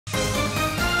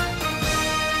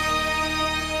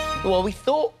Well, we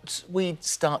thought we'd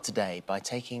start today by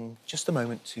taking just a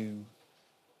moment to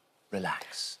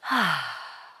relax.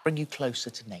 Bring you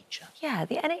closer to nature. Yeah,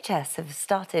 the NHS have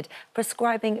started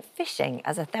prescribing fishing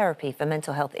as a therapy for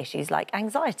mental health issues like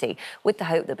anxiety, with the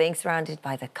hope that being surrounded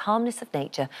by the calmness of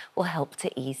nature will help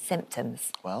to ease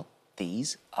symptoms. Well,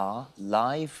 these are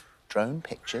live drone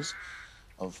pictures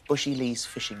of Bushy Lees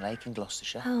Fishing Lake in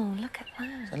Gloucestershire. Oh, look at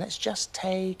that. So let's just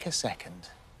take a second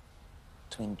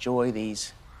to enjoy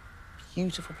these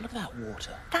beautiful... Look at that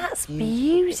water. That's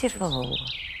beautiful.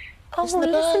 Oh, Listen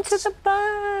listen to the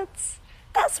birds.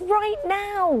 That's right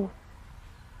now.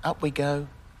 Up we go,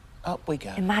 up we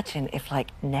go. Imagine if,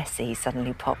 like, Nessie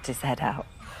suddenly popped his head out.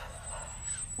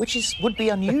 Which would be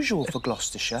unusual for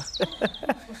Gloucestershire.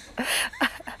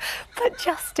 But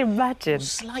just imagine.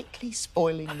 Slightly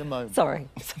spoiling the moment. Sorry.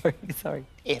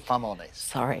 If I'm honest.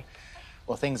 Sorry.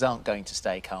 Well, things aren't going to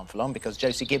stay calm for long because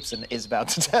Josie Gibson is about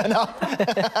to turn up.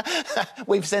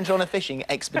 We've sent her on a fishing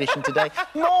expedition today.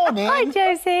 Morning! Hi,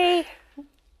 Josie.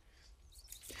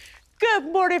 Good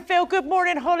morning, Phil. Good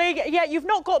morning, Holly. Yeah, you've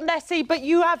not got Nessie, but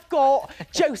you have got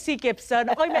Josie Gibson.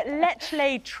 I'm at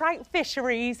Lechlade Trout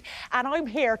Fisheries, and I'm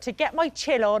here to get my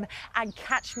chill on and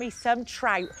catch me some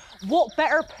trout. What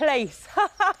better place?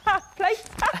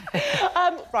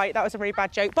 Right, that was a really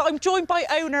bad joke. But I'm joined by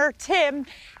owner Tim.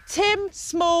 Tim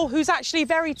Small, who's actually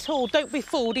very tall. Don't be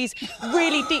fooled. He's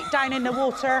really deep down in the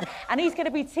water, and he's going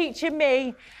to be teaching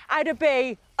me how to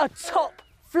be a top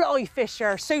fly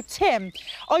fisher. So, Tim,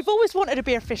 I've always wanted to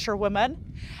be a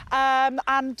fisherwoman,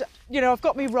 and, you know, I've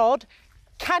got my rod.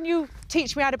 Can you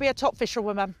teach me how to be a top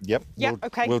fisherwoman? Yep. Yeah,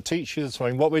 OK. We'll teach you this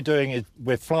morning. What we're doing is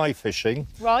we're fly fishing.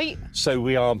 Right. So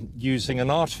we are using an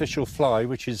artificial fly,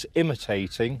 which is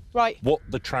imitating what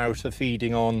the trout are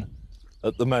feeding on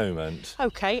at the moment.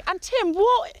 OK. And, Tim,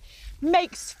 what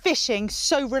makes fishing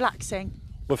so relaxing?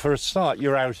 Well, for a start,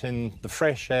 you're out in the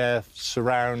fresh air,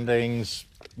 surroundings,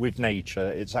 with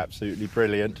nature. It's absolutely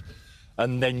brilliant.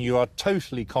 And then you are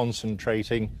totally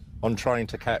concentrating on trying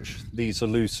to catch these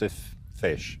elusive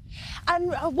fish.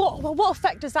 And what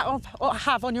effect does that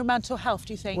have on your mental health,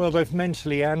 do you think? Well, both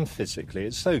mentally and physically.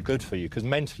 It's so good for you because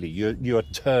mentally you're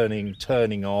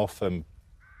turning off and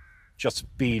just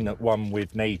being at one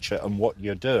with nature and what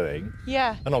you're doing.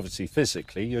 Yeah. And obviously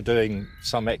physically you're doing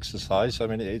some exercise. I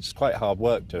mean, it's quite hard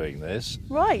work doing this.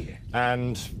 Right.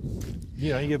 And,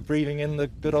 you know, you're breathing in the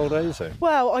good old ozone.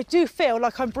 Well, I do feel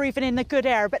like I'm breathing in the good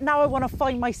air, but now I want to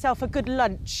find myself a good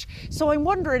lunch. So I'm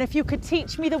wondering if you could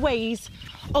teach me the ways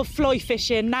of fly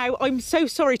fishing. Now, I'm so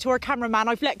sorry to our cameraman.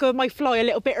 I've let go of my fly a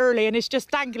little bit early and it's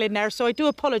just dangling there, so I do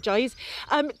apologise.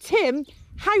 Tim,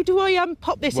 how do I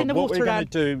pop this in the water? What we're going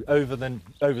to do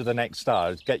over the next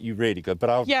hour is get you really good, but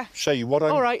I'll show you what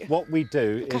what we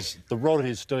do is the rod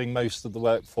is doing most of the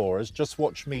work for us. Just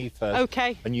watch me first.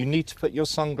 OK. And you need to put your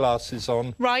sunglasses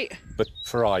on. Right. But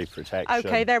for eye protection.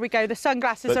 OK, there we go. The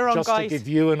sunglasses are on, just guys. Just to give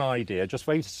you an idea, just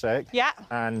wait a sec. Yeah.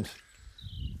 And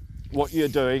what you're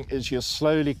doing is you're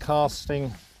slowly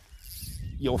casting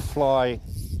your fly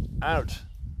out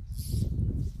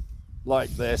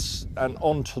like this and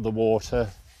onto the water.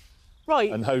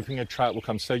 Right. And hoping a trout will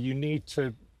come. So you need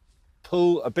to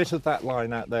pull a bit of that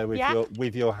line out there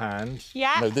with your hand.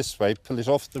 Yeah. No, this way. Pull it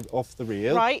off the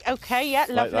reel. Right. OK. Yeah.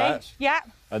 Lovely. Like that. Yeah.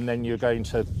 And then you're going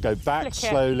to go back Flick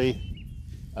slowly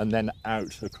and then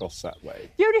out across that way.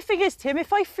 The only thing is, Tim,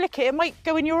 if I flick it, it might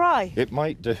go in your eye. It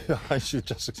might do. I should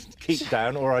just keep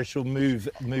down, or I shall move.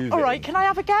 All right. Can I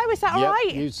have a go? Is that all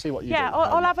right? You see what you do. Yeah.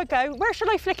 I'll have a go. Where shall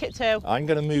I flick it to? I'm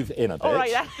going to move in a bit. All right.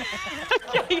 Then.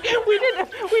 OK. We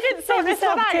didn't sort this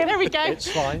one out. There we go. It's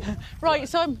fine. Right.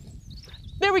 So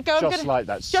there we go. Just like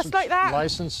that. Just like that.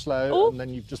 Nice and slow, and then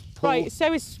you just pull. Right.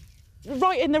 So it's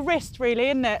right in the wrist, really,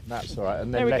 isn't it? That's all right.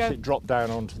 And then let it drop down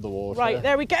onto the water. Right.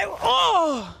 There we go.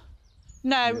 Oh.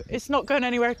 No, it's not going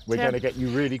anywhere. We're going to get you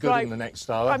really good in the next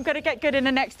hour. I'm going to get good in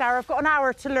the next hour. I've got an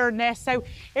hour to learn this. So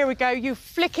here we go. You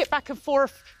flick it back and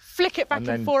forth, flick it back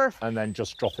and forth. And then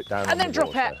just drop it down. And then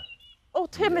drop it. Oh,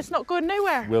 Tim, it's not going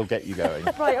nowhere. We'll get you going.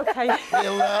 Right, OK.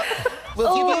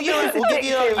 We'll give you your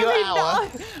hour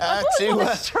to...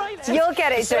 You'll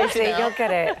get it, Josie. You'll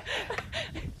get it.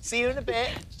 See you in a bit.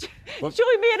 Join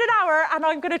me in an hour and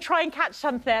I'm going to try and catch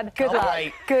something. Good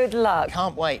luck. Good luck.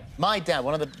 Can't wait. My dad,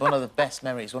 one of the best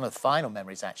memories, one of the final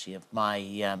memories, actually, of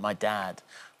my dad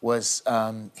was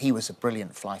he was a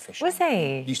brilliant fly fisher. Was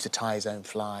he? Used to tie his own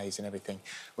flies and everything.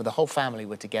 Well, the whole family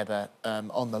were together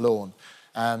on the lawn.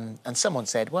 And someone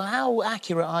said, well, how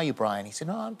accurate are you, Brian? He said,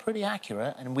 no, I'm pretty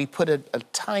accurate. And we put a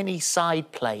tiny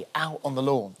side play out on the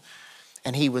lawn.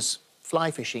 And he was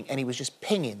fly fishing and he was just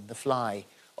pinging the fly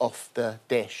off the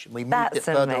dish. We moved it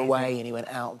further away and he went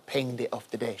out and pinged it off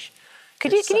the dish.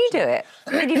 Can you do it?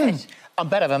 Can you fish? I'm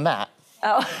better than that.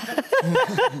 Oh.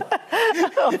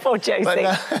 Oh, poor Josie.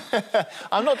 But,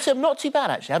 I'm not too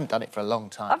bad, actually. I haven't done it for a long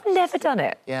time. I've never done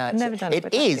it. Yeah, I've never done it.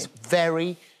 It is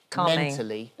very calming,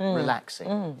 mentally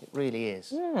relaxing. It really is.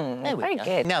 There we very go.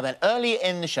 good. Now then, earlier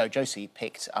in the show, Josie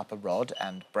picked up a rod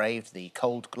and braved the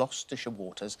cold Gloucestershire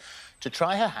waters to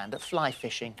try her hand at fly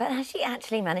fishing. But has she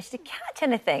actually managed to catch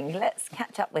anything? Let's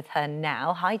catch up with her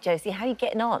now. Hi, Josie. How are you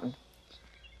getting on?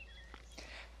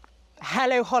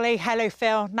 Hello, Holly. Hello,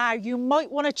 Phil. Now, you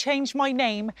might want to change my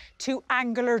name to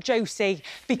Angler Josie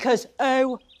because,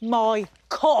 oh, my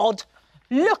God,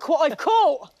 look what I've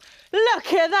caught.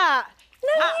 Look at that.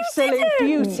 No, absolute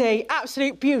beauty.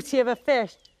 Absolute beauty of a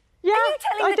fish. Yeah, are you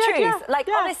telling the truth? Yeah, like,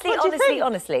 yeah.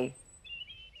 honestly.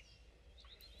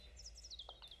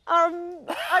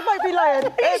 I might be lying.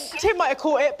 Tim might have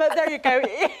caught it, but there you go.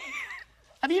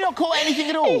 Have you not caught anything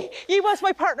at all? He was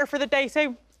my partner for the day,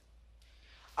 so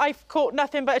I've caught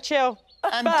nothing but a chill.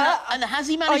 And has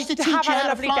he managed to teach you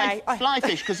how to fly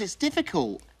fish? Because it's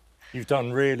difficult. You've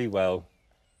done really well.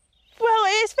 Well,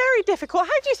 it's very difficult.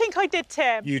 How do you think I did,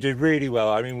 Tim? You did really well.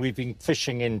 I mean, we've been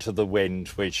fishing into the wind,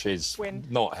 which is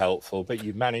not helpful, but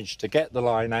you managed to get the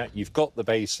line out, you've got the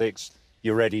basics,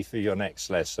 you're ready for your next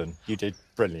lesson. You did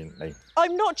brilliantly.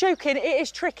 I'm not joking, it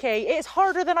is tricky. It's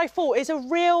harder than I thought. It's a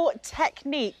real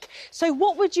technique. So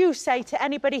what would you say to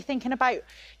anybody thinking about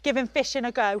giving fishing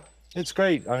a go? It's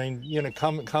great. I mean, you know,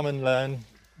 come and learn.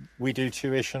 We do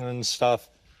tuition and stuff.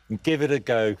 And give it a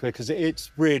go because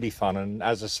it's really fun. And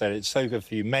as I said, it's so good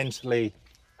for you mentally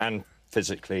and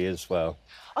physically as well.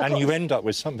 And you end up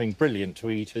with something brilliant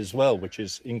to eat as well, which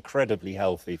is incredibly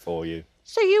healthy for you.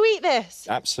 So you eat this?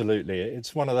 Absolutely.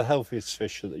 It's one of the healthiest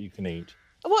fish that you can eat.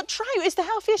 What, trout is the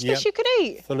healthiest fish you could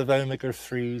eat? Full of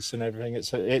omega-3s and everything.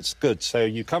 It's good. So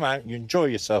you come out, you enjoy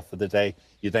yourself for the day,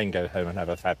 you then go home and have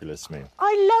a fabulous meal.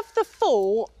 I love the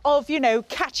thought of, you know,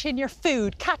 catching your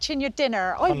food, catching your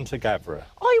dinner. Hunter-gatherer.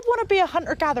 I want to be a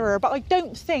hunter-gatherer, but I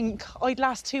don't think I'd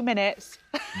last 2 minutes.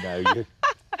 No,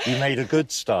 you made a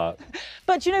good start.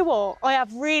 But you know what? I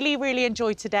have really, really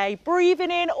enjoyed today,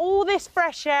 breathing in all this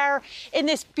fresh air in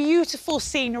this beautiful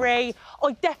scenery.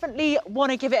 I definitely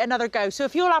want to give it another go. So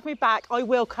if you'll have me back, I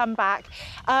will come back.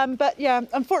 But yeah,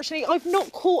 unfortunately, I've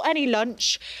not caught any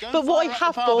lunch. But what I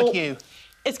have bought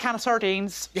is a can of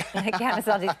sardines. A can of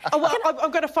sardines. Oh, well,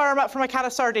 I'm going to fire them up for my can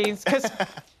of sardines because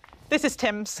this is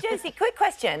Tim's. Josie, quick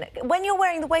question. When you're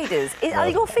wearing the waders, are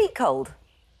your feet cold?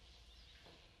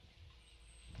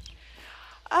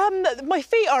 My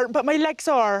feet aren't, but my legs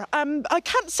are. I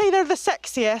can't say they're the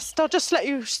sexiest. I'll just let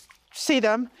you see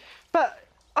them. But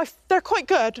they're quite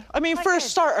good. I mean, for a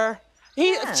starter,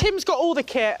 Tim's got all the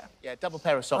kit. Yeah, double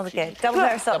pair of socks. Double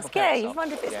pair of socks. Yeah, you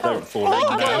wonder if it's cold. Don't fall in.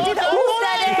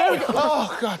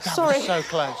 Oh, God, that was so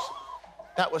close.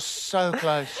 That was so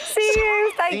close. See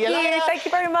you. Thank you. Thank you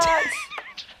very much.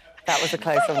 That was a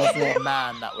close one, wasn't it?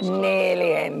 Man, that was close.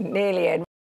 Nearly in.